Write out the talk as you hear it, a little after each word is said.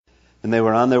And they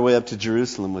were on their way up to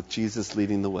Jerusalem with Jesus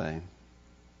leading the way.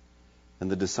 And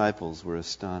the disciples were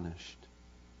astonished,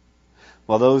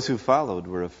 while those who followed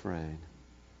were afraid.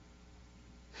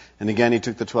 And again he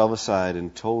took the 12 aside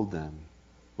and told them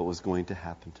what was going to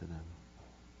happen to them.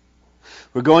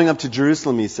 We're going up to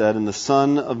Jerusalem, he said, and the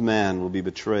Son of Man will be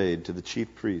betrayed to the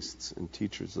chief priests and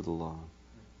teachers of the law.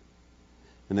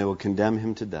 And they will condemn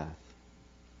him to death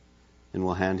and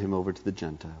will hand him over to the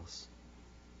Gentiles,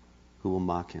 who will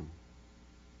mock him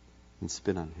and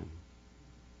spit on him,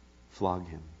 flog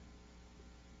him,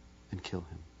 and kill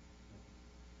him.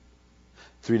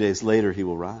 3 days later he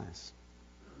will rise.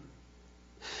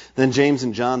 Then James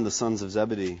and John, the sons of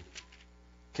Zebedee,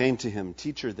 came to him.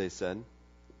 Teacher, they said,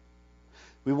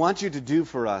 we want you to do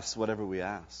for us whatever we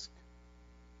ask.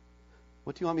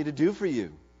 What do you want me to do for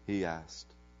you? He asked.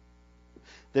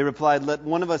 They replied, let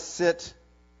one of us sit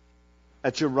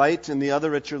at your right and the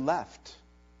other at your left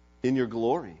in your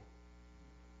glory.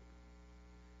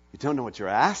 You don't know what you're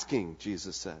asking,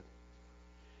 Jesus said.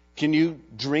 Can you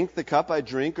drink the cup I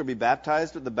drink or be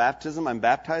baptized with the baptism I'm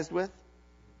baptized with?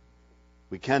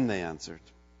 We can, they answered.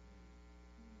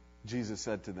 Jesus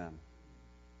said to them,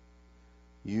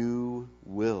 you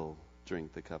will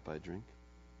drink the cup I drink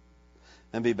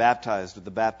and be baptized with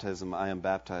the baptism I am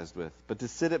baptized with. But to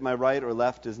sit at my right or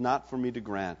left is not for me to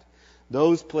grant.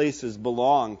 Those places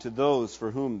belong to those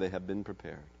for whom they have been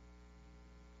prepared.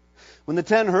 When the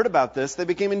 10 heard about this, they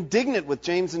became indignant with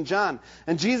James and John.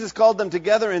 And Jesus called them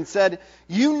together and said,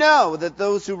 you know that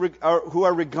those who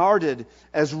are regarded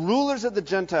as rulers of the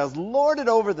Gentiles lord it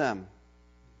over them,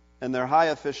 and their high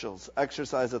officials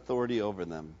exercise authority over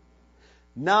them.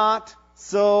 Not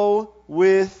so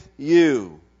with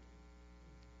you.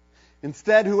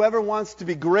 Instead, whoever wants to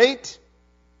be great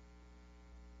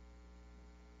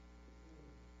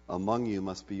among you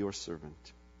must be your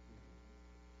servant.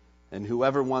 And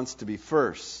whoever wants to be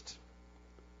first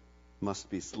must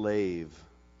be slave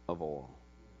of all.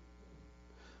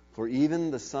 For even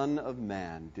the Son of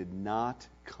Man did not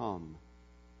come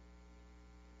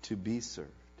to be served,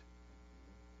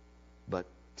 but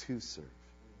to serve,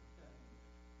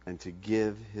 and to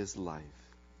give his life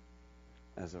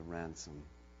as a ransom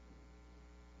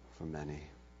for many.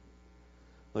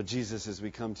 Lord Jesus, as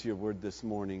we come to your word this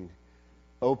morning,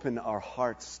 open our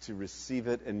hearts to receive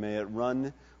it, and may it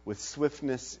run with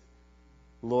swiftness,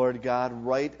 Lord God,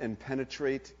 right and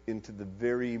penetrate into the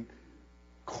very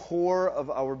core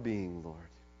of our being, Lord,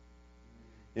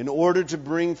 in order to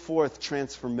bring forth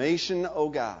transformation, O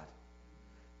God,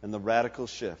 and the radical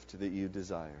shift that you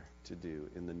desire to do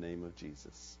in the name of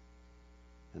Jesus.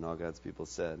 And all God's people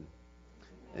said,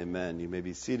 amen. You may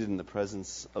be seated in the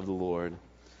presence of the Lord.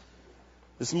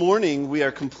 This morning we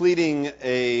are completing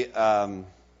a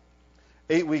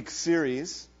 8-week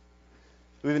series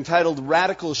we've entitled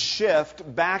Radical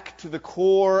Shift, Back to the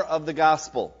Core of the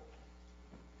Gospel.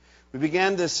 We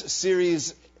began this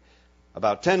series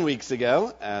about 10 weeks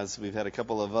ago, as we've had a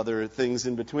couple of other things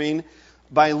in between,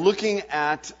 by looking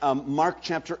at Mark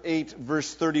chapter 8,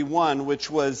 verse 31,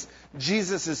 which was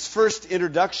Jesus' first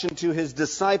introduction to his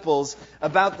disciples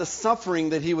about the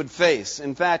suffering that he would face.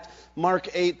 In fact, Mark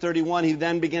 8:31, he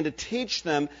then began to teach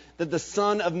them that the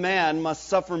Son of Man must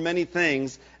suffer many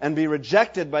things and be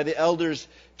rejected by the elders,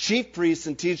 chief priests,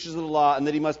 and teachers of the law, and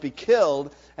that he must be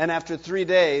killed and after 3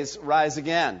 days rise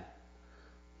again.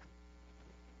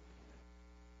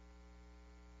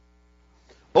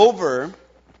 Over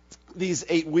these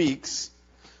 8 weeks,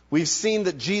 we've seen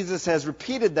that Jesus has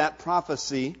repeated that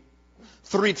prophecy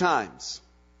 3 times.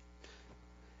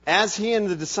 As he and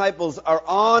the disciples are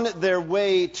on their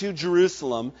way to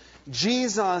Jerusalem,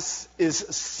 Jesus is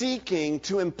seeking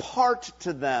to impart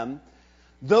to them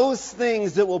those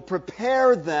things that will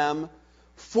prepare them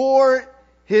for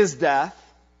his death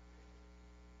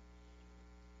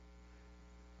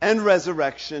and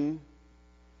resurrection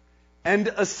and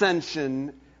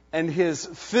ascension and his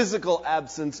physical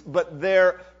absence, but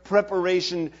their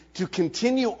preparation to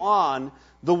continue on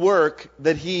the work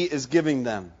that he is giving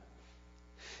them.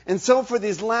 And so for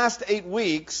these last 8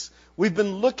 weeks, we've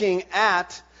been looking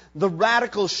at the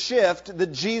radical shift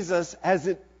that Jesus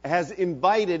has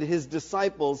invited his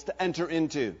disciples to enter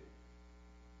into.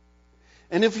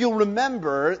 And if you'll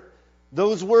remember,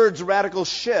 those words, radical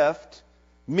shift,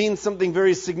 mean something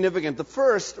very significant. The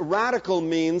first, radical,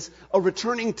 means a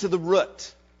returning to the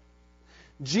root.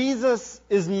 Jesus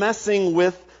is messing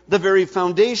with the very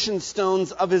foundation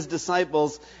stones of his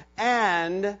disciples,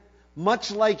 and much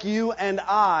like you and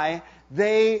I,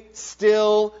 they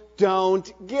still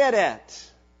don't get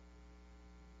it.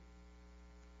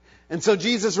 And so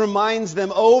Jesus reminds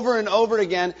them over and over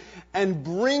again and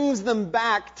brings them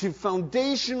back to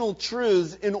foundational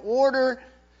truths in order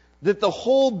that the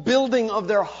whole building of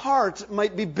their heart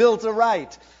might be built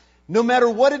aright. No matter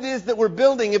what it is that we're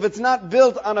building, if it's not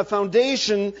built on a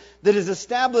foundation that is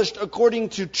established according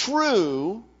to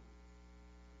true,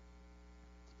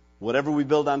 whatever we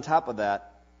build on top of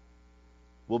that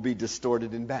will be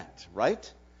distorted and bent,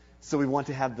 right? So we want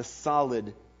to have the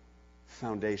solid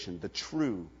foundation, the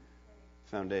true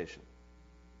foundation.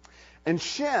 And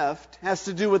shift has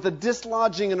to do with a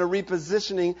dislodging and a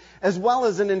repositioning as well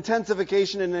as an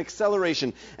intensification and an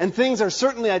acceleration. And things are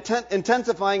certainly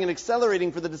intensifying and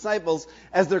accelerating for the disciples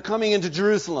as they're coming into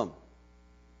Jerusalem.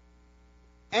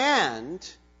 And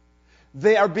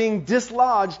they are being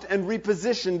dislodged and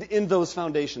repositioned in those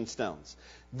foundation stones.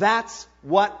 That's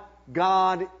what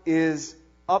God is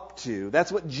up to.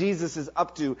 That's what Jesus is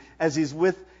up to as He's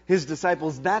with His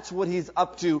disciples. That's what He's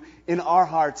up to in our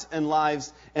hearts and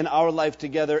lives and our life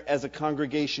together as a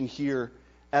congregation here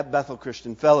at Bethel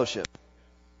Christian Fellowship.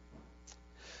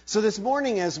 So this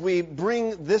morning, as we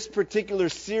bring this particular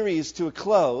series to a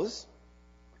close,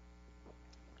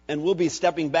 and we'll be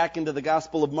stepping back into the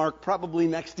Gospel of Mark probably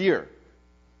next year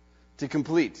to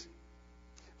complete.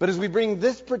 But as we bring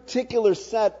this particular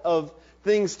set of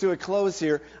things to a close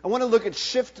here, I want to look at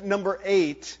shift number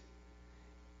 8,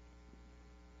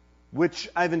 which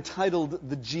I've entitled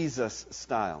the Jesus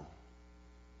style.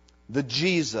 The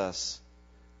Jesus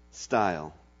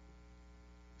style.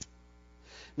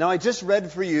 Now, I just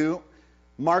read for you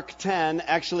Mark 10.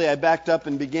 Actually, I backed up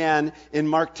and began in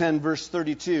Mark 10, verse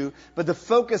 32. But the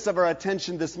focus of our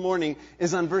attention this morning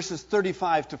is on verses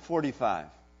 35 to 45.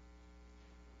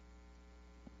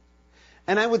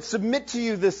 And I would submit to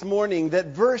you this morning that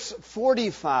verse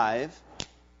 45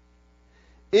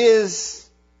 is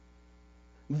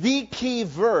the key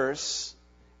verse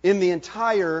in the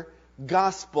entire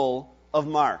Gospel of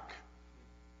Mark.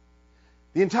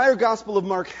 The entire Gospel of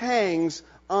Mark hangs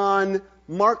on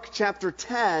Mark chapter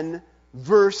 10,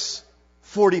 verse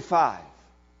 45.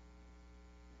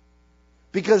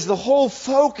 Because the whole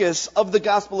focus of the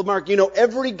Gospel of Mark,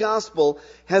 every Gospel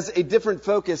has a different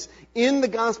focus. In the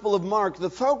Gospel of Mark, the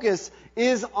focus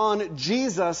is on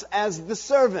Jesus as the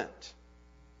servant.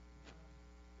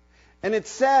 And it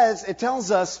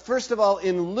tells us, first of all,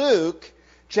 in Luke,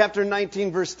 chapter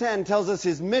 19, verse 10, tells us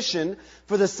His mission.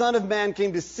 For the Son of Man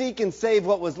came to seek and save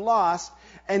what was lost.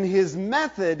 And His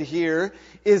method here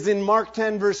is in Mark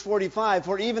 10, verse 45.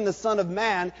 For even the Son of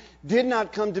Man did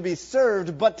not come to be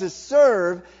served, but to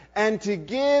serve and to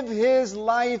give His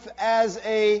life as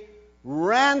a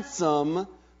ransom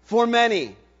for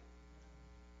many.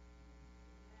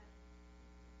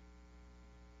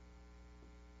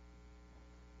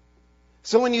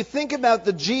 So when you think about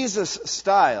the Jesus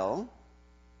style,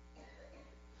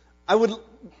 I would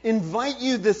invite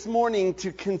you this morning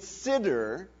to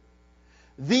consider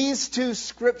these two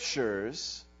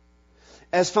scriptures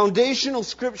as foundational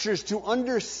scriptures to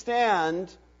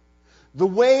understand the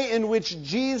way in which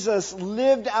Jesus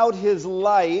lived out His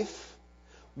life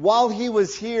while He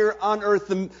was here on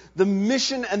earth, the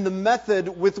mission and the method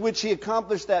with which He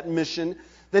accomplished that mission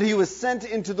that He was sent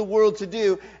into the world to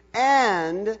do.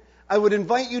 And I would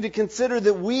invite you to consider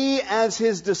that we as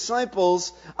His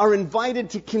disciples are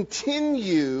invited to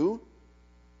continue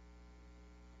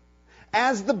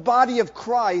as the body of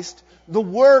Christ, the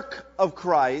work of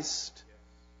Christ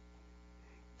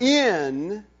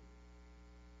in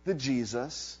the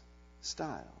Jesus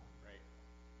style.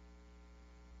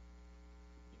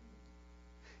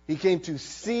 He came to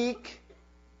seek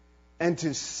and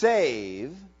to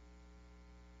save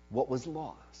what was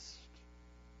lost.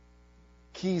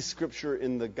 Key scripture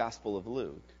in the Gospel of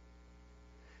Luke.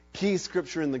 Key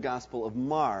scripture in the Gospel of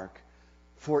Mark.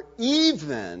 For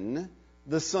even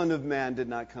the Son of Man did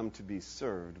not come to be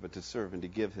served, but to serve and to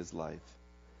give His life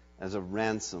as a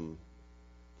ransom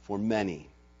for many.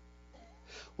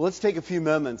 Well, let's take a few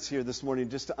moments here this morning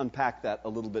just to unpack that a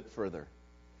little bit further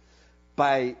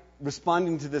by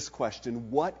responding to this question: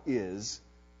 what is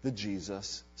the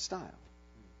Jesus style?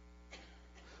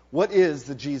 What is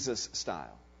the Jesus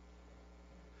style?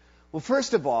 Well,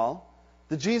 first of all,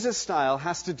 the Jesus style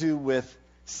has to do with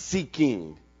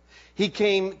seeking. He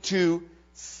came to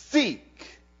seek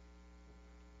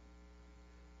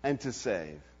and to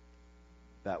save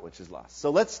that which is lost. So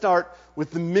let's start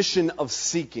with the mission of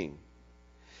seeking.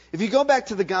 If you go back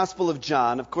to the Gospel of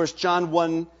John, of course, John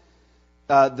 1,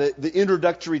 the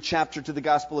introductory chapter to the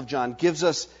Gospel of John, gives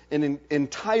us an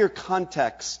entire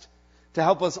context to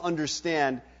help us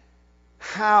understand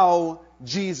how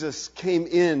Jesus came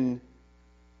in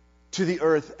to the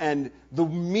earth and the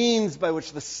means by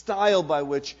which, the style by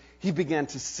which he began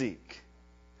to seek.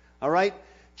 All right?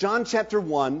 John chapter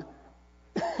 1,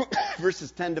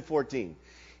 verses 10 to 14.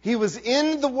 He was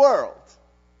in the world.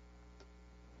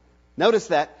 Notice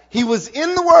that. He was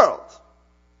in the world.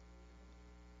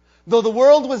 Though the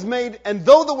world was made, and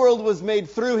though the world was made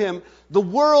through him, the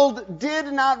world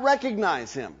did not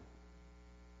recognize him.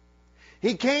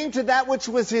 He came to that which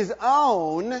was his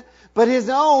own, but his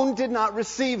own did not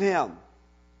receive him.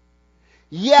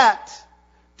 Yet,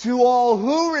 to all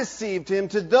who received him,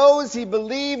 to those he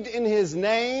believed in his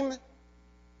name,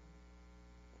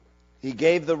 he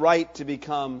gave the right to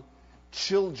become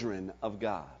children of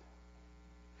God.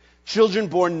 Children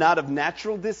born not of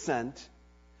natural descent,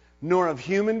 nor of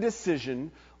human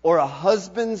decision, or a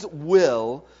husband's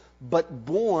will, but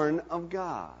born of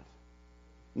God.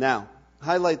 Now,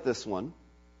 highlight this one.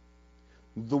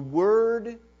 The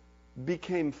Word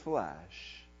became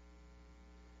flesh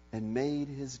and made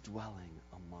his dwelling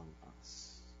among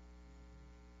us.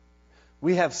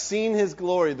 We have seen his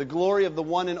glory, the glory of the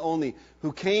one and only,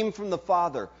 who came from the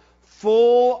Father,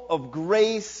 full of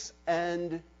grace and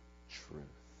truth.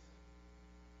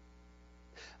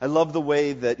 I love the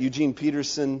way that Eugene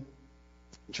Peterson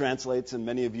translates, and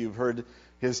many of you have heard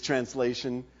his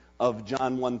translation of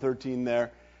John 1:13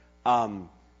 there.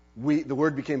 The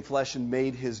Word became flesh and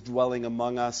made his dwelling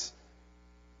among us.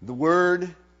 The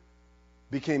Word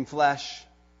became flesh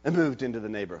and moved into the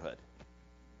neighborhood.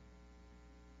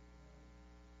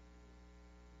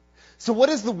 So what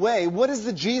is the way, what is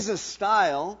the Jesus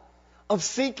style of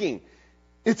seeking?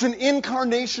 It's an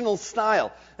incarnational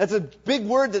style. That's a big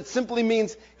word that simply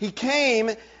means he came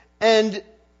and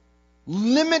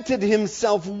limited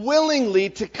himself willingly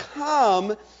to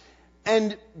come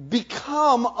and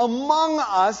become among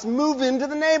us, move into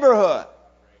the neighborhood.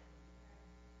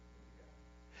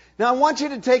 Now I want you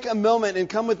to take a moment and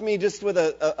come with me just with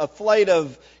a flight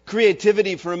of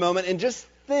creativity for a moment and just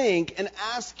think and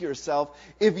ask yourself,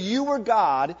 if you were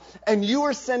God and you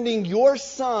were sending your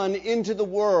Son into the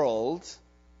world,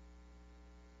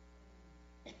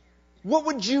 what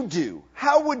would you do?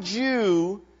 How would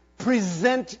you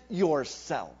present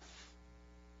yourself?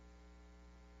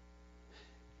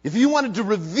 If you wanted to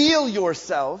reveal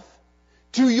yourself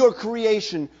to your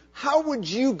creation, how would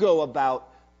you go about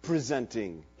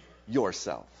presenting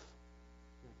yourself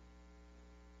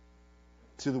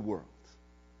to the world?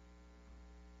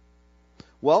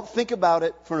 Well, think about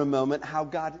it for a moment, how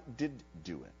God did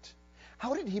do it.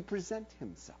 How did he present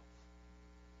himself?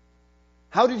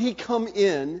 How did he come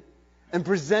in and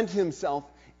present himself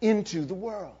into the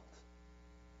world?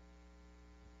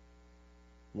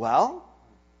 Well,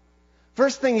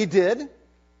 first thing he did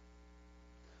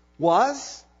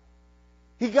was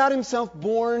he got himself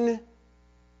born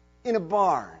in a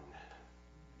barn.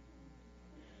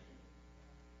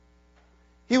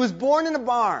 He was born in a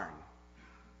barn.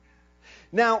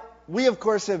 Now, we of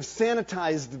course have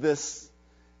sanitized this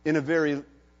in a very,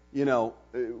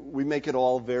 we make it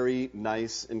all very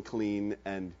nice and clean,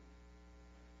 and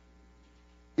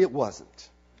it wasn't.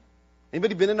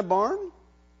 Anybody been in a barn?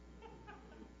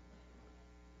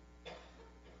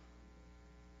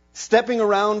 Stepping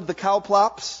around the cow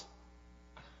plops?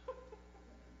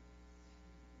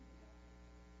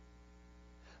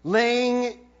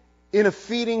 Laying in a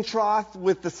feeding trough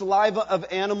with the saliva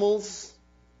of animals?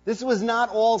 This was not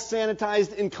all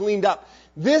sanitized and cleaned up.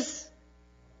 This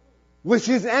was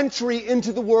his entry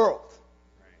into the world.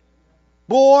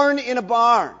 Born in a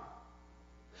barn.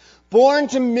 Born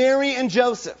to Mary and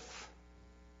Joseph.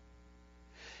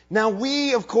 Now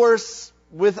we, of course,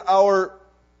 with our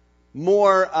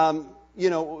more, we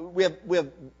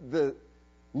have the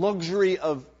luxury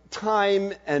of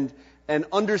time and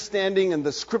understanding and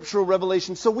the scriptural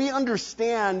revelation. So we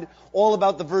understand all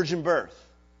about the virgin birth.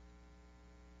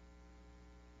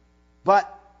 But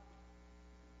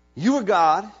you are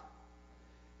God,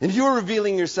 and you are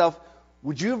revealing yourself.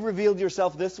 Would you have revealed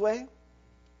yourself this way?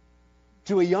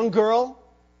 To a young girl,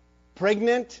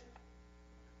 pregnant,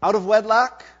 out of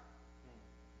wedlock?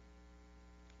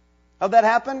 How'd that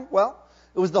happen? Well,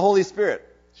 it was the Holy Spirit.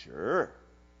 Sure.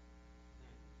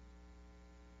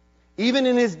 Even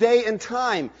in his day and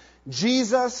time,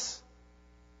 Jesus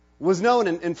was known,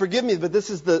 and forgive me, but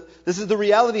this is the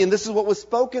reality, and this is what was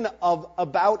spoken of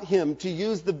about him. To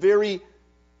use the very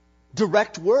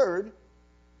direct word,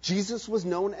 Jesus was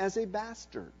known as a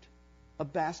bastard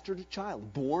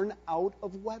child, born out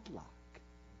of wedlock.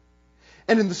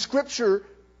 And in the Scripture,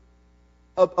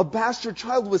 a bastard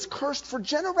child was cursed for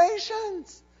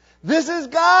generations. This is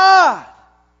God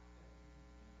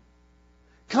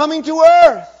coming to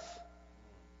earth,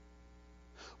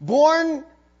 born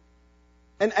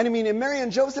And I mean, in Mary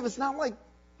and Joseph, it's not like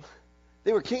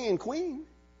they were king and queen.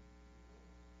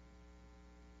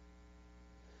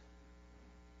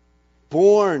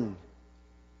 Born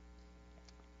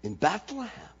in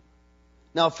Bethlehem.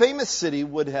 Now, a famous city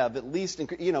would have at least,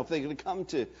 if they could come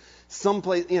to some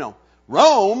place,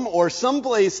 Rome or some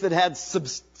place that had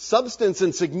substance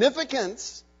and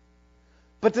significance,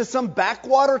 but to some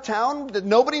backwater town that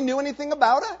nobody knew anything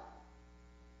about it.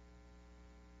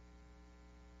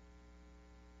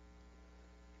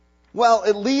 Well,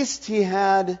 at least he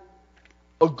had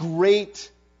a great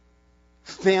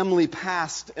family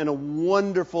past and a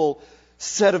wonderful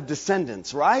set of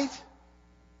descendants, right?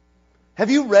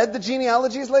 Have you read the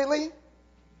genealogies lately?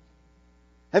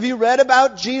 Have you read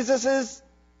about Jesus'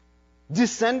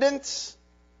 descendants?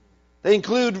 They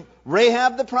include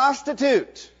Rahab the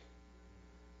prostitute,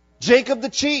 Jacob the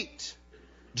cheat,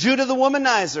 Judah the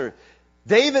womanizer,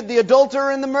 David the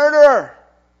adulterer and the murderer.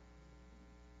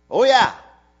 Oh yeah.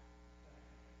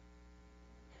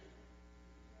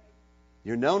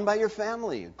 You're known by your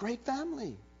family, a great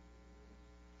family.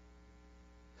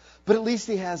 But at least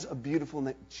he has a beautiful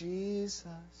name. Jesus,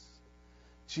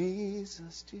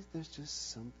 Jesus, there's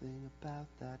just something about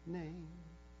that name.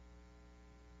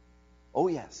 Oh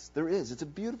yes, there is. It's a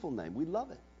beautiful name. We love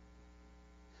it.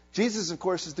 Jesus, of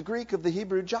course, is the Greek of the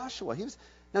Hebrew Joshua.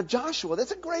 Now Joshua,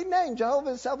 that's a great name,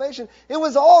 Jehovah's Salvation. It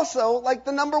was also like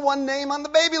the number one name on the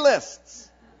baby lists.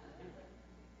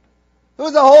 There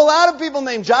was a whole lot of people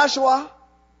named Joshua.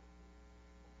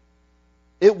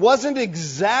 It wasn't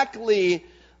exactly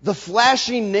the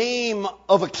flashy name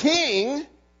of a king.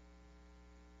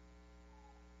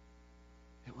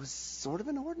 It was sort of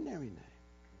an ordinary name.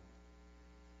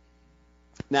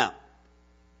 Now,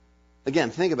 again,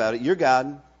 think about it. You're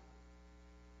God.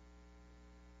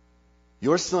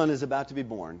 Your son is about to be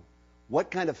born. What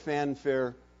kind of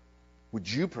fanfare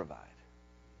would you provide?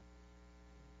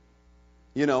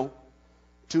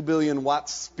 2 billion watt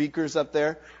speakers up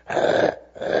there.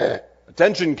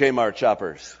 Attention, Kmart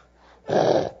shoppers.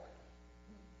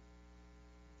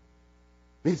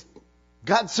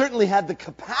 God certainly had the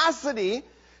capacity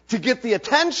to get the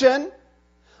attention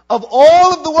of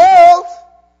all of the world.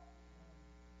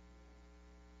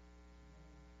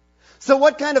 So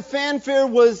what kind of fanfare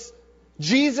was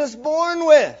Jesus born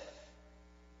with?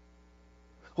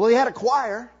 Well, he had a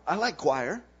choir. I like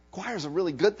choir. Choir's a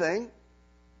really good thing.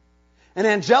 An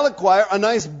angelic choir, a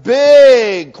nice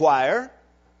big choir.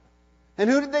 And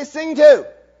who did they sing to?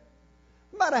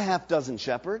 About a half dozen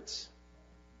shepherds.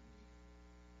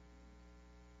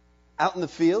 Out in the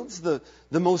fields, the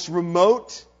most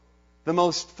remote, the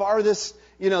most farthest,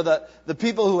 the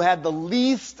people who had the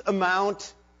least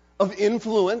amount of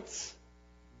influence.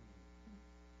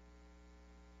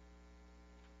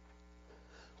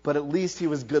 But at least he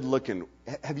was good looking.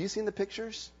 Have you seen the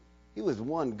pictures? He was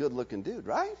one good looking dude,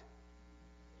 right?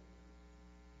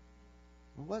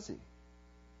 Or was he?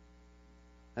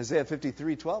 Isaiah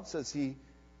 53:12 says he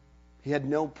had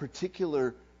no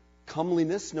particular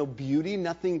comeliness, no beauty,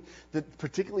 nothing that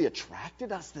particularly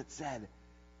attracted us that said,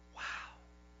 wow.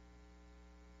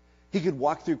 He could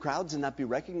walk through crowds and not be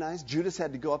recognized. Judas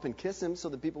had to go up and kiss him so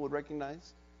that people would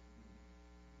recognize.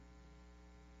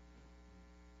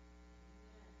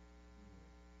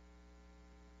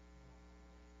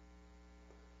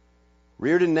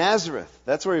 Reared in Nazareth.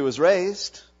 That's where he was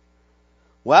raised.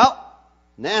 Well,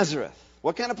 Nazareth.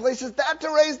 What kind of place is that to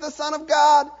raise the Son of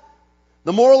God?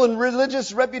 The moral and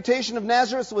religious reputation of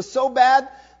Nazareth was so bad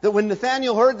that when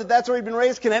Nathanael heard that that's where he'd been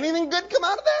raised, can anything good come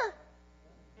out of there?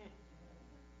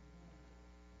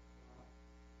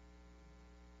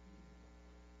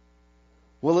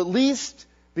 Well, at least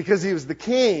because he was the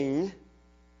king,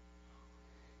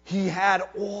 he had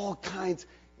all kinds,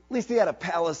 at least he had a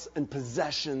palace and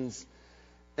possessions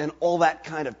and all that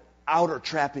kind of outer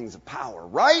trappings of power,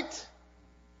 right?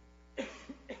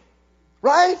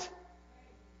 Right?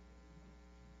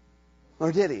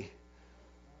 Or did he?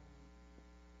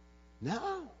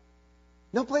 No.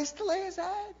 No place to lay his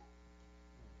head.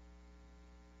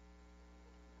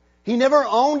 He never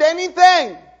owned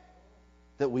anything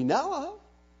that we know of.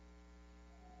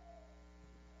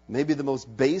 Maybe the most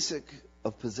basic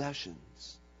of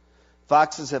possessions.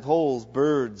 Foxes have holes,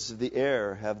 birds of the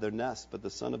air have their nests, but the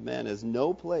Son of Man has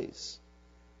no place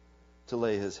to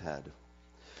lay his head.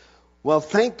 Well,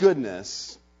 thank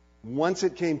goodness, once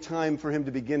it came time for him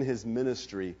to begin his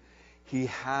ministry, he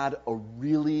had a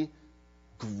really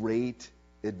great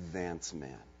advance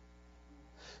man.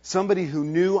 Somebody who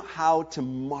knew how to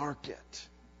market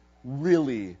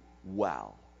really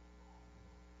well.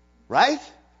 Right?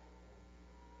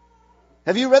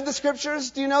 Have you read the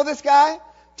scriptures? Do you know this guy?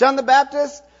 John the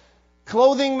Baptist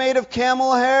clothing made of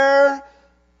camel hair,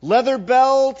 leather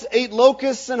belt, ate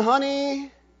locusts and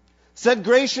honey, said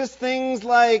gracious things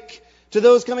like, to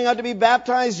those coming out to be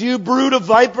baptized, you brood of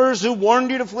vipers, who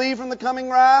warned you to flee from the coming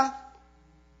wrath?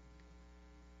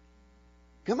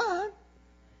 Come on.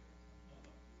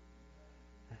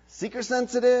 Seeker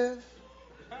sensitive.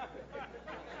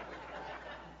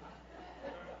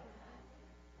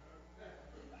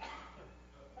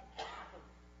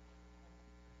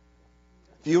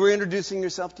 If you were introducing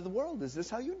yourself to the world, is this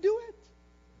how you do it?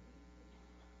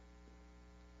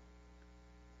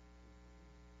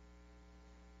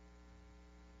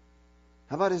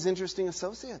 How about his interesting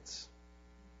associates?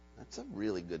 That's a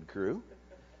really good crew.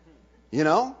 You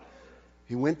know,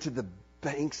 he went to the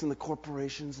banks and the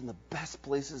corporations and the best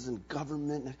places in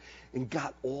government and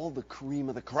got all the cream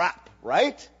of the crop,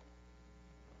 right?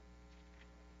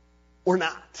 Or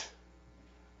not?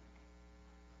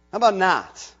 How about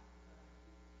not?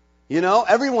 You know,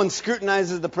 everyone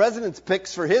scrutinizes the president's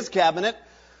picks for his cabinet.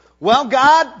 Well,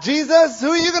 God, Jesus,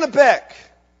 who are you going to pick?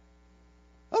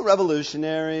 A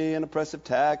revolutionary, an oppressive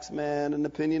taxman, an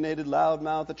opinionated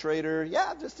loudmouth, a traitor.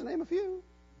 Yeah, just to name a few.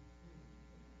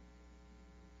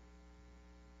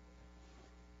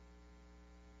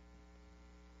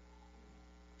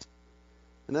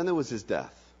 And then there was his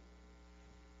death.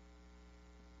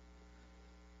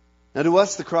 Now to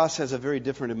us, the cross has a very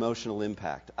different emotional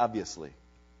impact, obviously.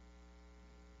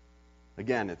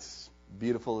 Again, it's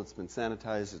beautiful, it's been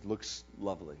sanitized, it looks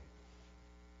lovely.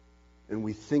 And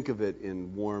we think of it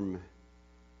in warm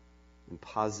and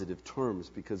positive terms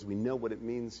because we know what it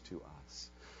means to us.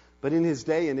 But in his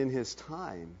day and in his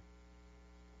time,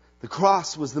 the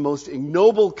cross was the most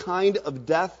ignoble kind of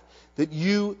death that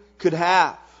you could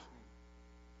have.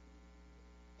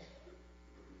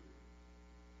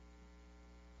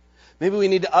 Maybe we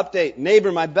need to update.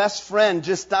 Neighbor, my best friend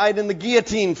just died in the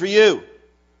guillotine for you.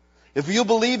 If you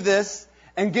believe this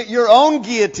and get your own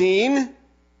guillotine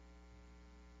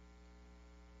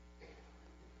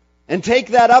and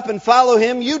take that up and follow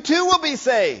him, you too will be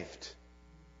saved.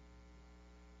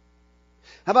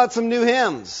 How about some new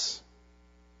hymns?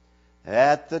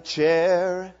 At the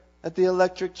chair, at the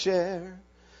electric chair,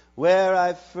 where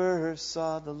I first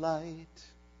saw the light.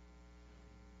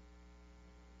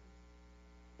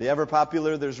 The ever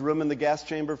popular, There's Room in the Gas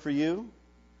Chamber for You.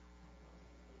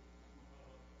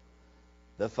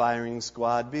 The firing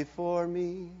squad before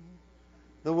me,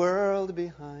 the world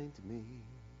behind me.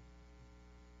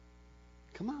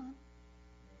 Come on.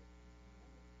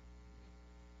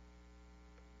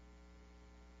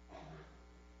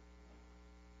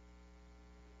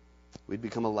 We'd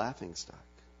become a laughingstock.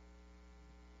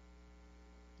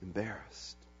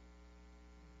 Embarrassed.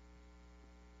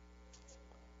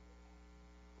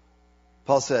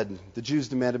 Paul said, the Jews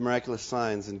demanded miraculous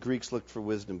signs and Greeks looked for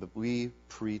wisdom, but we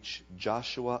preach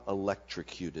Joshua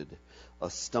electrocuted, a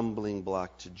stumbling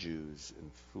block to Jews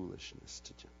and foolishness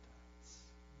to Gentiles.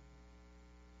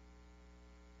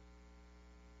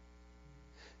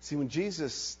 See, when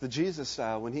Jesus, the Jesus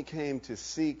style, when he came to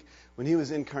seek, when he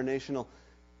was incarnational,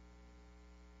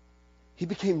 he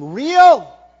became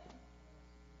real,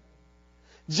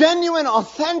 genuine,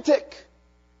 authentic,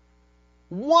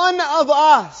 one of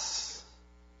us.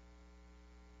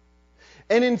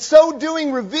 And in so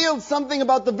doing, revealed something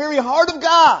about the very heart of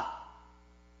God.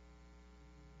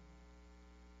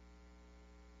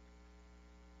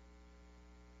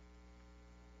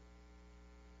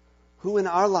 Who in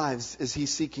our lives is he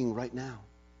seeking right now?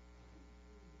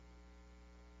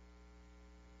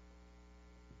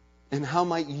 And how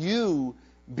might you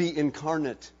be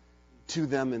incarnate to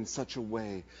them in such a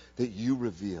way that you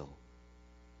reveal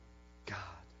God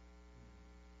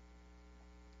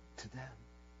to them?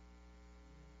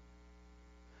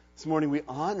 This morning we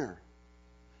honor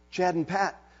Chad and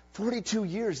Pat. 42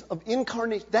 years of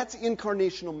incarnation. That's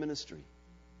incarnational ministry.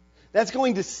 That's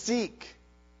going to seek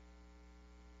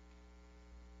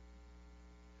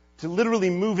to literally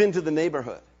move into the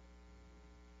neighborhood.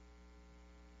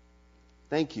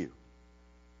 Thank you.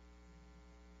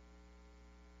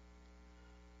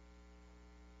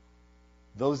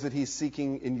 Those that he's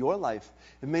seeking in your life,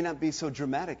 it may not be so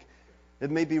dramatic. It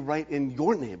may be right in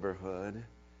your neighborhood,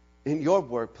 in your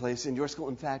workplace, in your school.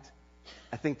 In fact,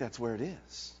 I think that's where it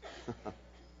is.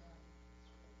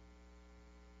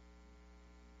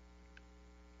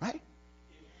 Right?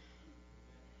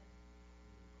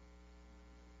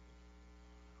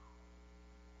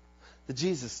 The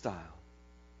Jesus style.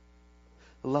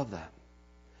 I love that.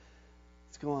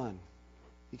 Let's go on.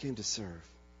 He came to serve.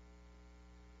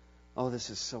 Oh,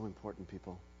 this is so important,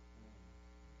 people.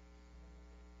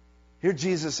 Here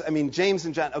Jesus, James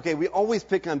and John, okay, we always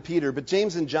pick on Peter, but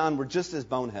James and John were just as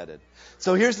boneheaded.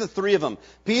 So here's the three of them.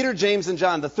 Peter, James, and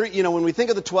John. The three, when we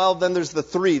think of the 12, then there's the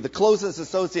three, the closest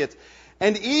associates.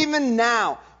 And even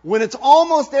now, when it's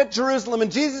almost at Jerusalem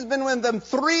and Jesus has been with them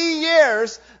 3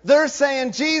 years, they're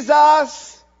saying,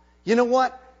 Jesus, you know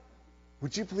what?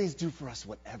 Would you please do for us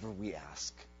whatever we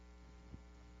ask?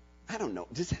 I don't know.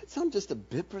 Does that sound just a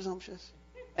bit presumptuous?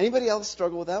 Anybody else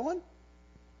struggle with that one?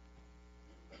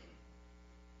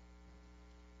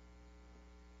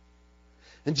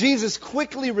 And Jesus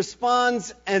quickly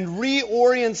responds and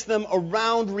reorients them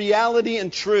around reality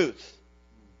and truth.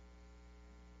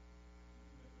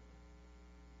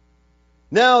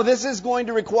 Now, this is going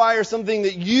to require something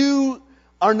that you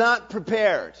are not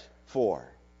prepared for.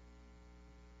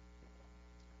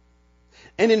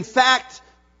 And in fact,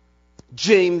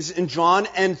 James and John,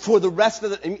 and for the rest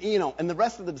of the, and the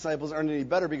rest of the disciples aren't any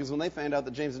better, because when they find out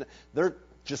that James, they're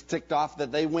just ticked off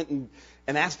that they went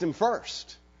and asked him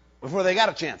first before they got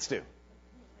a chance to.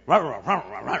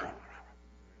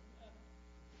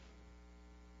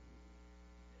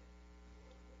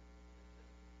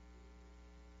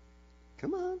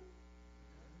 Come on.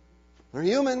 They're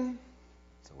human.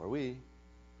 So are we.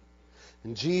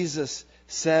 And Jesus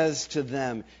says to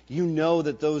them, you know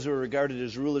that those who are regarded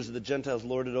as rulers of the Gentiles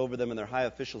lord it over them, and their high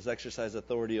officials exercise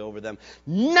authority over them.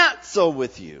 Not so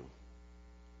with you.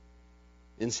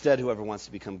 Instead, whoever wants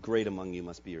to become great among you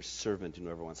must be your servant, and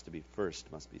whoever wants to be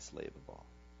first must be slave of all.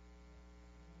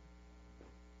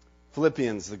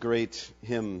 Philippians, the great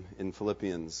hymn in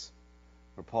Philippians,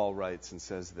 where Paul writes and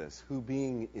says this, who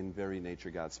being in very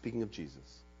nature God, speaking of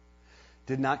Jesus,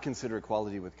 did not consider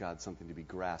equality with God something to be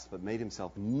grasped, but made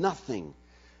himself nothing,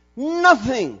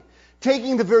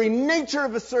 taking the very nature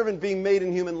of a servant, being made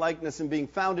in human likeness, and being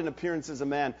found in appearance as a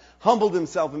man, humbled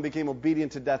himself and became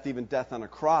obedient to death, even death on a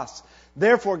cross.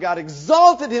 Therefore God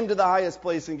exalted him to the highest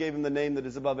place and gave him the name that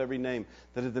is above every name,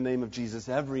 that at the name of Jesus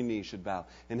every knee should bow,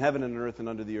 in heaven and earth and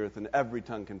under the earth, and every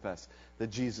tongue confess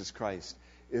that Jesus Christ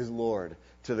is Lord,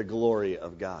 to the glory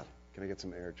of God. Can I get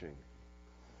some air, Ching?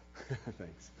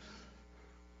 Thanks.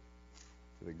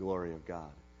 To the glory of God,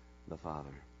 the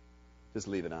Father. Just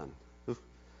leave it on. Oof.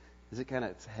 Is it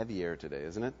it's heavy air today,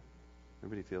 isn't it?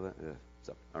 Everybody feel that? Yeah.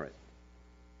 So, all right.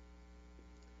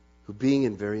 Who being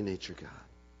in very nature God,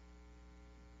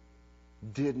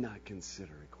 did not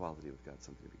consider equality with God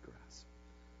something to be grasped.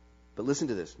 But listen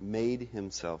to this, made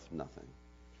himself nothing.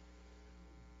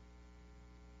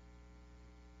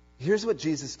 Here's what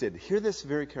Jesus did. Hear this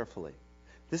very carefully.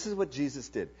 This is what Jesus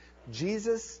did.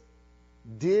 Jesus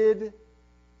did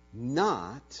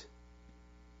not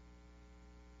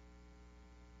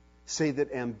say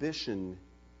that ambition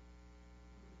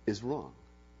is wrong.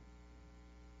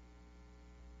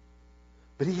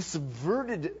 But he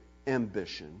subverted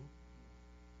ambition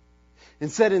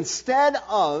and said, instead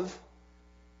of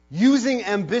using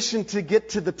ambition to get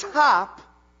to the top,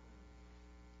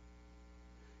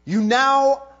 you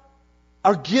now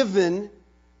are given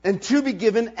and to be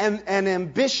given an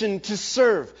ambition to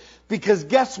serve. Because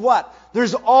guess what?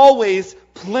 There's always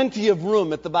plenty of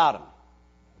room at the bottom.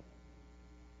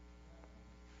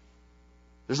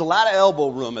 There's a lot of elbow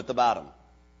room at the bottom.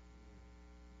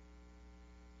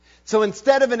 So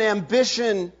instead of an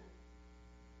ambition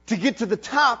to get to the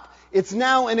top, it's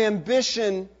now an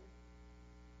ambition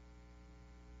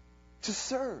to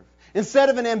serve. Instead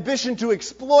of an ambition to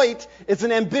exploit, it's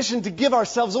an ambition to give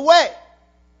ourselves away.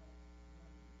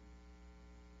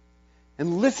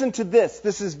 And listen to this.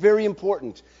 This is very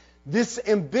important. This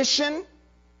ambition,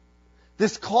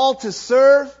 this call to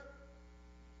serve,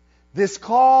 this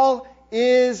call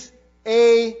is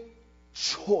a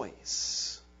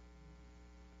choice.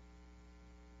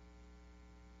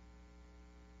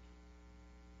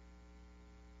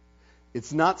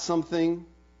 It's not something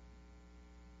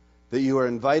that you are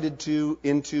invited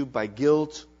into by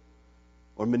guilt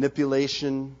or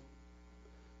manipulation,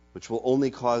 which will only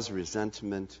cause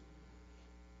resentment.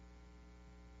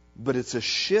 But it's a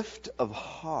shift of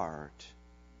heart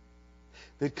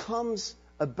that comes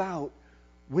about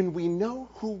when we know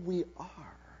who we are,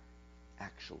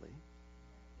 actually.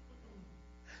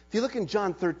 If you look in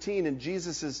John 13 and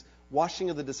Jesus' washing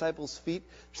of the disciples' feet,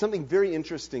 there's something very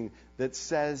interesting that it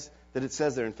says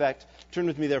there. In fact, turn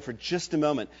with me there for just a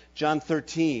moment. John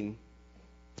 13,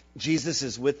 Jesus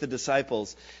is with the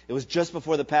disciples. It was just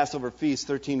before the Passover feast,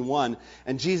 13:1.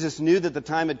 And Jesus knew that the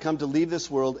time had come to leave this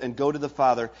world and go to the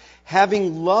Father.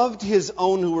 Having loved his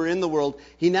own who were in the world,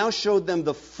 he now showed them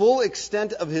the full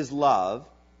extent of his love.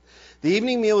 The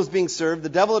evening meal was being served. The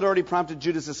devil had already prompted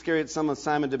Judas Iscariot, son of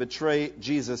Simon, to betray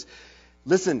Jesus.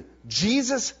 Listen,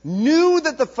 Jesus knew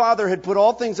that the Father had put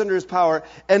all things under his power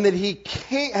and that he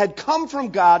had come from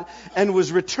God and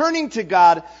was returning to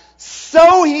God,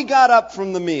 so he got up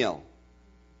from the meal,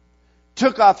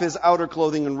 took off his outer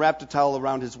clothing and wrapped a towel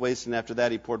around his waist, and after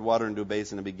that he poured water into a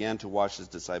basin and began to wash his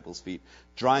disciples' feet,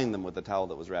 drying them with the towel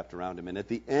that was wrapped around him. And at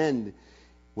the end,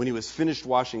 when he was finished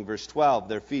washing, verse 12,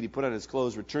 their feet, he put on his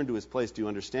clothes, returned to his place. Do you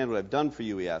understand what I've done for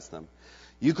you, he asked them.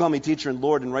 You call me teacher and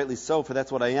Lord, and rightly so, for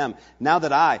that's what I am. Now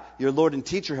that I, your Lord and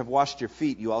teacher, have washed your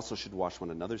feet, you also should wash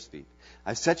one another's feet.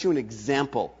 I've set you an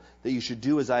example that you should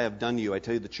do as I have done you. I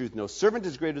tell you the truth, no servant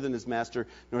is greater than his master,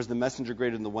 nor is the messenger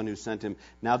greater than the one who sent him.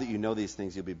 Now that you know these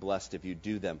things, you'll be blessed if you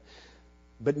do them.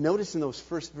 But notice in those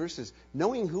first verses,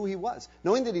 knowing who he was,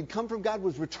 knowing that he'd come from God,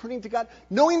 was returning to God,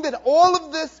 knowing that all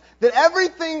of this, that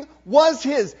everything was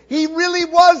his. He really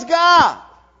was God.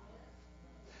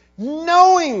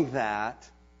 Knowing that,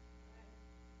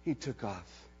 he took off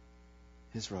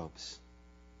his robes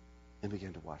and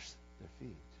began to wash their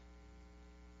feet.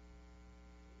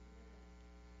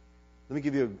 Let me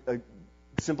give you a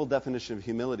simple definition of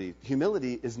humility.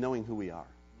 Humility is knowing who we are.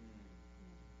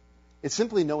 It's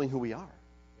simply knowing who we are.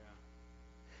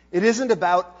 It isn't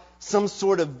about some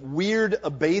sort of weird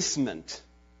abasement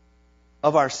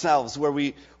of ourselves where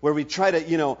we try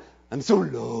to, I'm so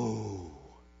low.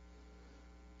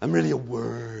 I'm really a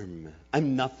worm.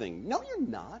 I'm nothing. No, you're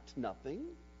not nothing.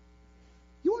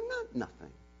 You are not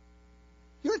nothing.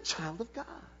 You're a child of God.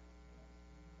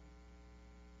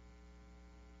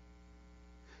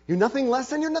 You're nothing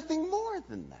less and you're nothing more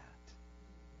than that.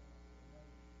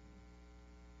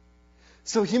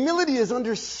 So humility is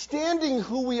understanding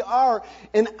who we are,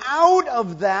 and out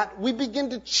of that we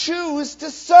begin to choose to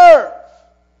serve.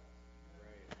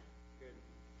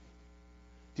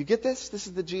 Do you get this? This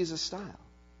is the Jesus style.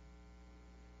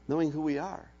 Knowing who we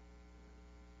are,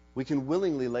 we can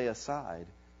willingly lay aside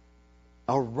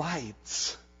our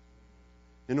rights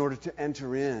in order to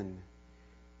enter in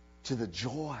to the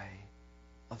joy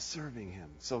of serving him.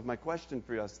 So my question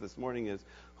for us this morning is,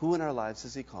 who in our lives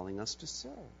is he calling us to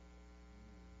serve?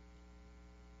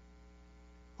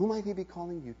 Who might he be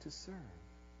calling you to serve?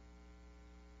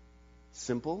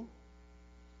 Simple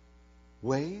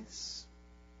ways?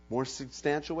 More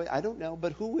substantial ways? I don't know,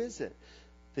 but who is it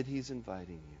that he's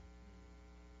inviting you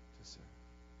to serve?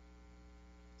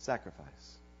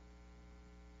 Sacrifice.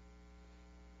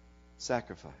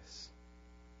 Sacrifice.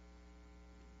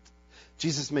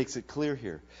 Jesus makes it clear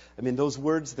here. I mean, those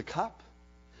words, the cup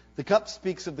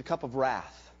speaks of the cup of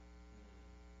wrath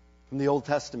from the Old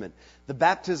Testament. The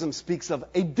baptism speaks of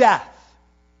a death.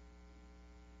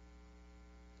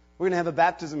 We're going to have a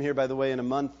baptism here, by the way, in a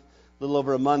month, a little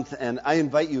over a month, and I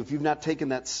invite you, if you've not taken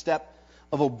that step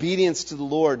of obedience to the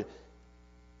Lord,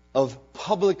 of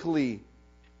publicly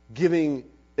giving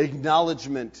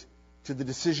acknowledgement to the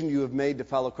decision you have made to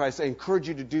follow Christ, I encourage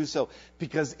you to do so,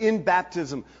 because in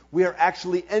baptism we are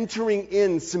actually entering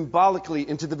in symbolically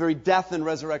into the very death and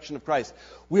resurrection of Christ.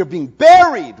 We are being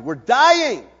buried, we're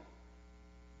dying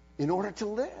in order to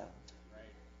live.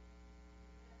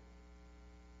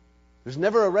 There's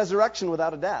never a resurrection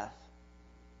without a death.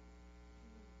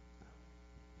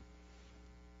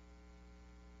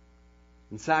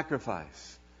 And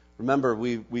sacrifice. Remember,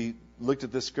 we looked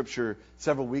at this scripture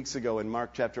several weeks ago in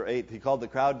Mark chapter 8. He called the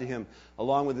crowd to him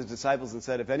along with his disciples and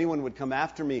said, if anyone would come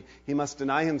after me, he must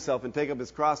deny himself and take up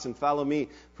his cross and follow me.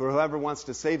 For whoever wants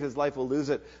to save his life will lose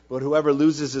it, but whoever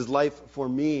loses his life for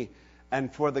me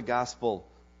and for the gospel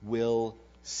will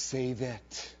save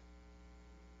it.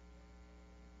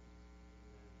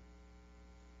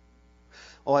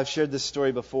 Oh, I've shared this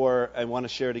story before. I want to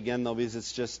share it again, though, because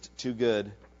it's just too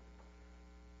good.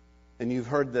 And you've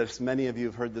heard this, many of you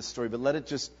have heard this story, but let it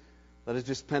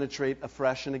just penetrate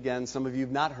afresh and again. Some of you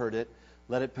have not heard it.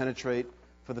 Let it penetrate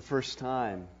for the first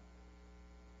time.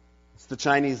 It's the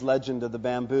Chinese legend of the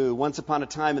bamboo. Once upon a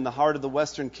time, in the heart of the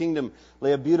Western Kingdom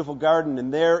lay a beautiful garden,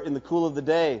 and there, in the cool of the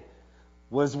day,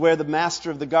 was where the master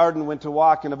of the garden went to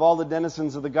walk, and of all the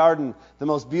denizens of the garden, the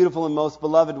most beautiful and most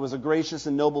beloved was a gracious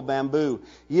and noble bamboo.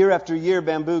 Year after year,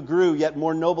 bamboo grew, yet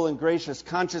more noble and gracious,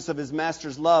 conscious of his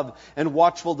master's love and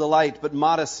watchful delight, but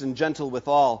modest and gentle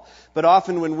withal. But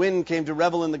often when wind came to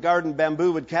revel in the garden,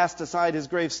 bamboo would cast aside his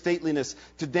grave stateliness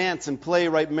to dance and play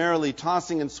right merrily,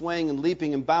 tossing and swaying and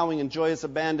leaping and bowing in joyous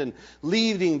abandon,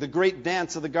 leading the great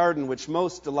dance of the garden, which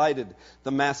most delighted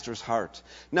the master's heart.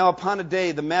 Now upon a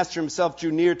day, the master himself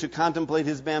drew near to contemplate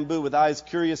his bamboo with eyes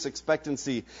curious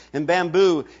expectancy. And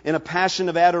bamboo, in a passion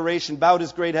of adoration, bowed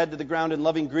his great head to the ground in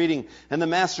loving greeting. And the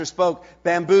master spoke,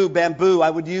 Bamboo, bamboo, I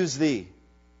would use thee.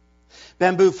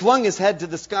 Bamboo flung his head to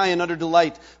the sky in utter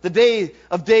delight. The day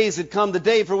of days had come, the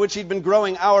day for which he'd been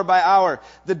growing hour by hour,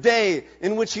 the day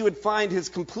in which he would find his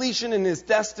completion in his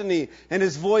destiny. And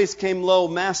his voice came low,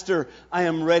 "Master, I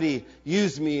am ready.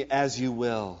 Use me as you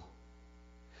will."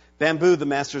 "Bamboo," the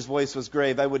master's voice was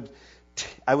grave, I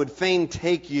would fain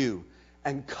take you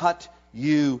and cut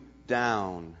you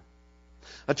down."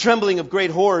 A trembling of great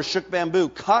horror shook Bamboo.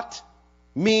 "Cut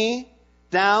me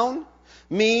down?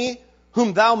 Me,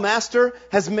 whom thou, master,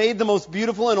 has made the most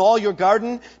beautiful in all your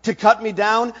garden, to cut me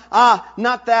down? Ah,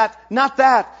 not that, not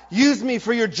that. Use me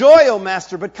for your joy, O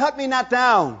master, but cut me not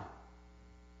down."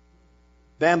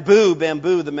 "Bamboo,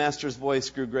 bamboo," the master's voice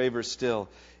grew graver still.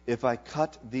 "If I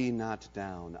cut thee not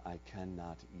down, I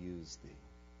cannot use thee."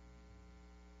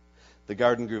 The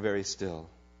garden grew very still.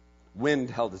 Wind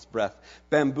held its breath.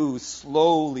 Bamboo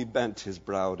slowly bent his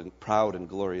proud and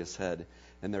glorious head,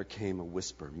 and there came a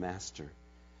whisper, "Master,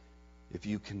 if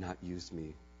you cannot use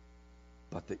me,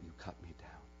 but that you cut me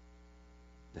down,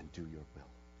 then do your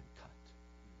will and cut."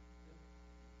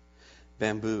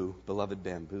 "Bamboo, beloved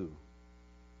bamboo,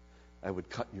 I would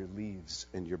cut your leaves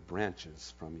and your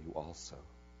branches from you also."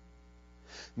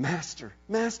 "Master,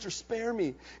 master, spare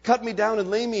me. Cut me down and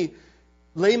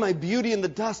lay my beauty in the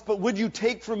dust, but would you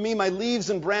take from me my leaves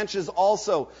and branches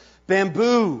also?"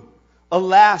 "Bamboo,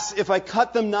 alas, if I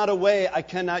cut them not away, I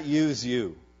cannot use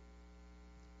you."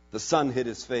 The sun hid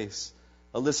his face.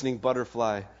 A listening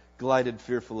butterfly glided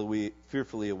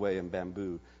fearfully away, and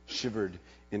Bamboo shivered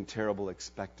in terrible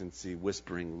expectancy,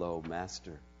 whispering low,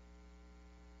 "Master,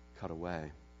 cut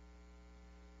away."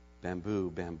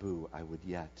 "Bamboo, bamboo, I would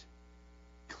yet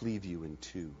cleave you in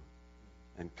two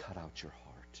and cut out your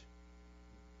heart.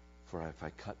 For if I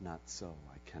cut not so,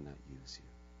 I cannot use you."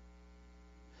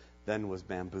 Then was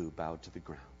Bamboo bowed to the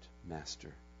ground.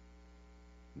 "Master,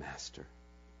 master,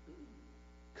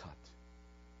 cut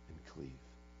and cleave."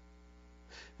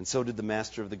 And so did the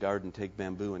master of the garden take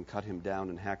Bamboo and cut him down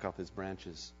and hack off his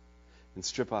branches and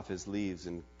strip off his leaves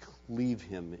and cleave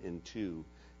him in two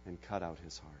and cut out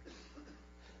his heart.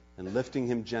 And lifting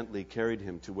him gently, carried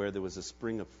him to where there was a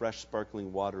spring of fresh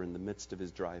sparkling water in the midst of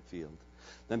his dry field.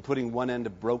 Then putting one end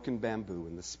of broken bamboo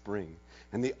in the spring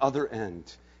and the other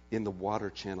end in the water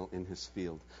channel in his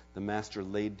field, the master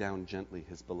laid down gently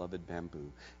his beloved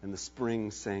Bamboo, and the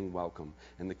spring sang welcome,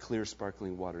 and the clear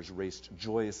sparkling waters raced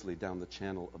joyously down the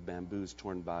channel of Bamboo's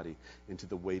torn body into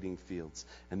the waiting fields.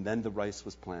 And then the rice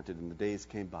was planted, and the days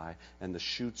came by, and the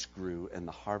shoots grew, and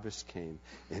the harvest came.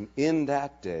 And in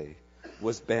that day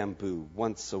was Bamboo,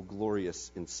 once so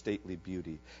glorious in stately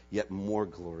beauty, yet more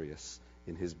glorious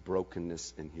in his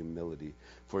brokenness and humility.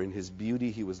 For in his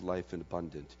beauty he was life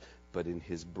abundant, but in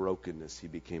his brokenness he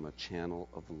became a channel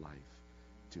of life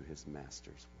to his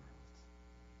master's world.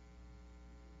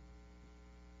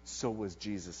 So was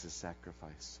Jesus'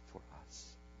 sacrifice for us.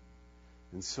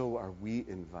 And so are we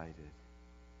invited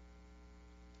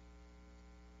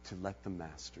to let the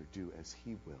master do as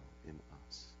he will in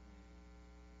us.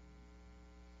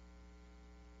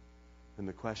 And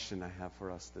the question I have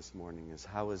for us this morning is,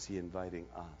 how is he inviting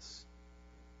us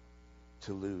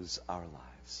to lose our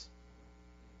lives?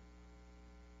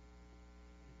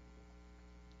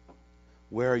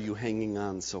 Where are you hanging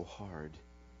on so hard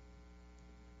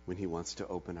when he wants to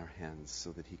open our hands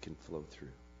so that he can flow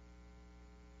through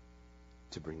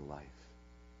to bring life?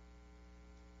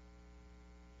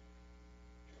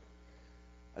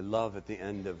 I love at the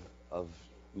end of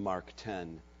Mark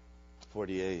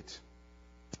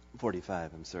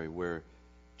 45, where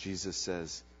Jesus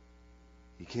says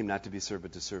he came not to be served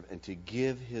but to serve and to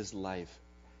give his life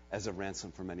as a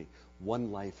ransom for many.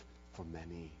 One life for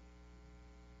many.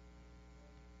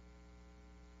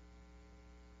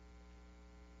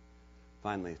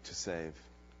 Finally, to save.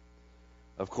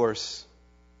 Of course,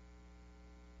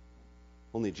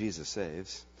 only Jesus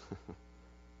saves.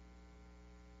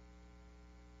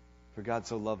 For God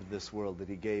so loved this world that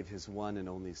he gave his one and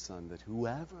only Son, that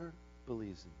whoever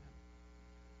believes in him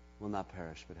will not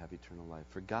perish but have eternal life.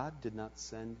 For God did not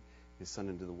send his Son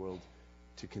into the world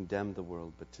to condemn the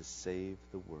world, but to save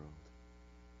the world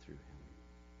through him.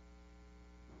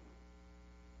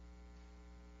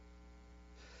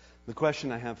 The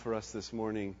question I have for us this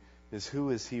morning is, who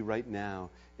is he right now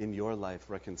in your life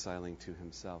reconciling to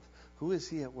himself? Who is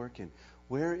he at work in?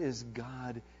 Where is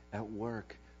God at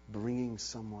work bringing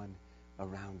someone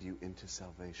around you into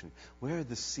salvation? Where are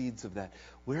the seeds of that?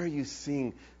 Where are you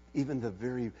seeing even the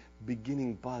very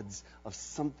beginning buds of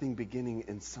something beginning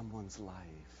in someone's life?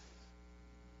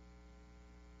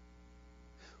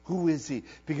 Who is he?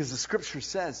 Because the Scripture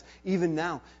says, even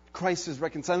now, Christ is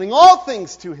reconciling all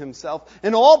things to himself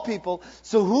and all people.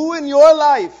 So who in your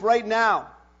life right now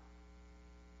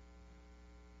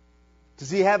Does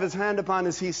He have His hand upon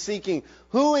as He's seeking?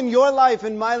 Who in your life,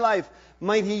 in my life,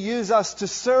 might He use us to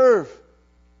serve?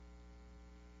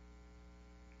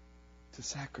 To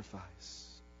sacrifice?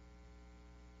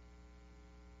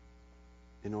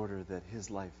 In order that His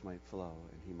life might flow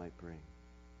and He might bring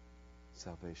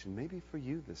salvation. Maybe for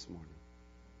you this morning.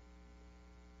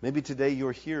 Maybe today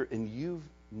you're here and you've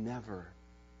never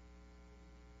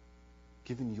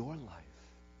given your life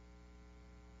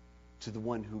to the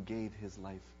one who gave His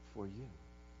life for you.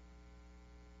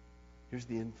 Here's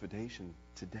the invitation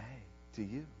today to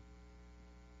you.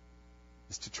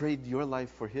 Is to trade your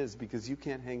life for His, because you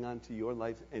can't hang on to your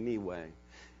life anyway.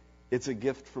 It's a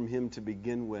gift from Him to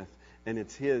begin with, and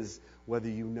it's His whether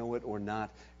you know it or not.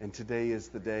 And today is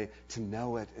the day to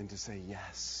know it and to say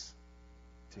yes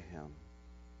to Him.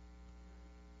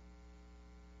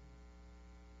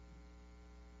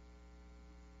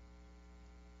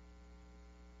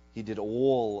 He did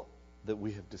all that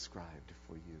we have described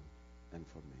for you and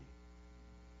for me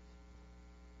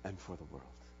and for the world,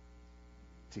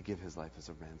 to give His life as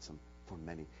a ransom for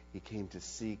many. He came to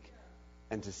seek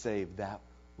and to save that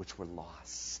which were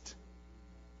lost.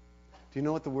 Do you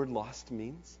know what the word lost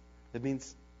means? It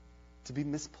means to be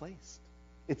misplaced.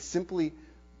 It's simply,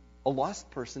 a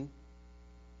lost person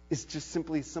is just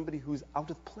simply somebody who's out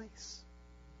of place.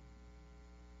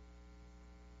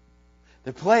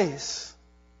 Their place.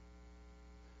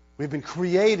 We've been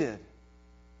created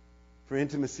for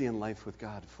intimacy and life with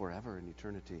God forever in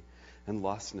eternity. And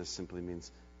lostness simply means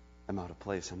I'm out of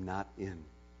place. I'm not in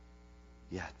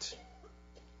yet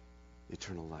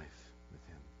eternal life with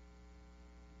Him.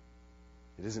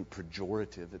 It isn't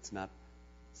pejorative. It's not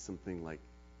something like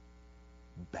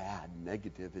bad,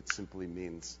 negative. It simply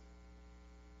means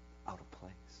out of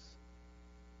place.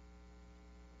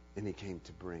 And He came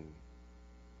to bring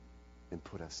and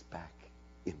put us back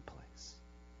in place.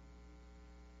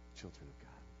 Children of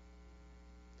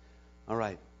God. All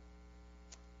right.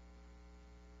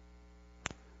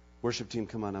 Worship team,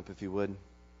 come on up if you would.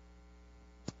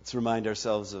 Let's remind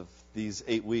ourselves of these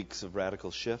 8 weeks of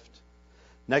radical shift.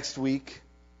 Next week,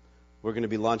 we're going to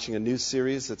be launching a new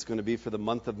series that's going to be for the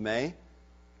month of May.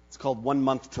 It's called 1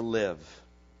 Month to Live.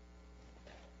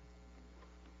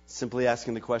 Simply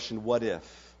asking the question, what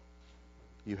if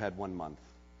you had 1 month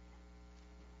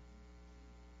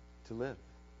to live?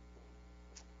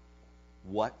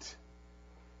 What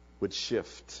would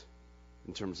shift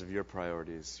in terms of your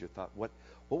priorities, your thought? What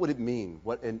would it mean?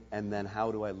 And then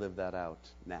how do I live that out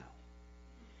now?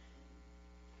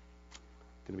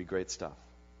 Going to be great stuff.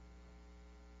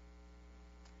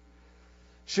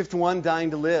 Shift 1, dying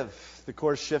to live. The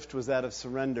core shift was that of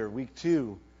surrender. Week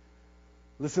 2,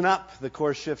 listen up. The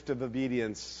core shift of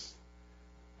obedience.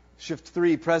 Shift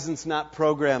 3, presence not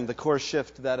program. The core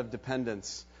shift, that of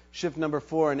dependence. Shift number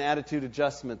 4, an attitude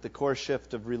adjustment, the core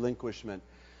shift of relinquishment.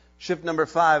 Shift number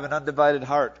 5, an undivided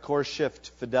heart, core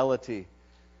shift, fidelity.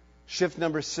 Shift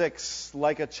number 6,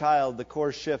 like a child, the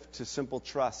core shift to simple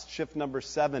trust. Shift number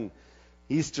 7,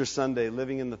 Easter Sunday,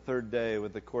 living in the third day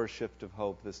with the core shift of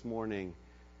hope. This morning,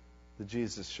 the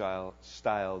Jesus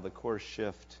style, the core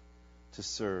shift to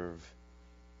serve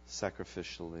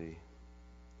sacrificially,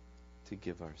 to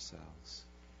give ourselves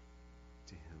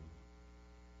to Him.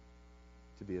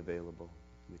 To be available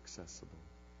and accessible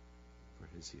for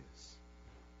His use.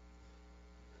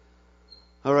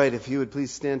 All right, if you would please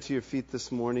stand to your feet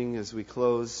this morning as we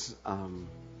close.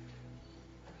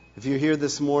 If you're here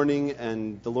this morning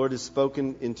and the Lord has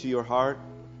spoken into your heart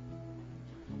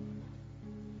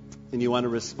and you want to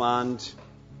respond,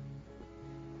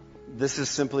 this is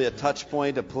simply a touch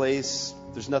point, a place.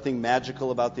 There's nothing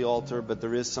magical about the altar, but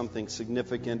there is something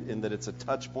significant in that it's a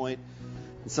touch point.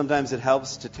 And sometimes it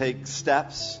helps to take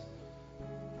steps.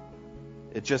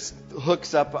 It just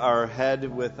hooks up our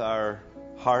head with our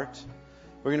heart.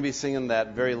 We're going to be singing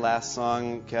that very last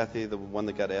song, Kathy, the one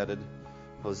that got added,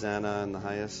 Hosanna in the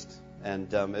highest.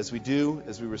 And as we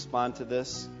respond to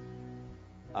this,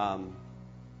 I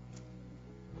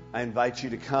invite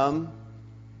you to come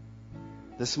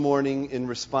this morning in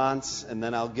response, and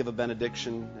then I'll give a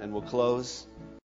benediction and we'll close.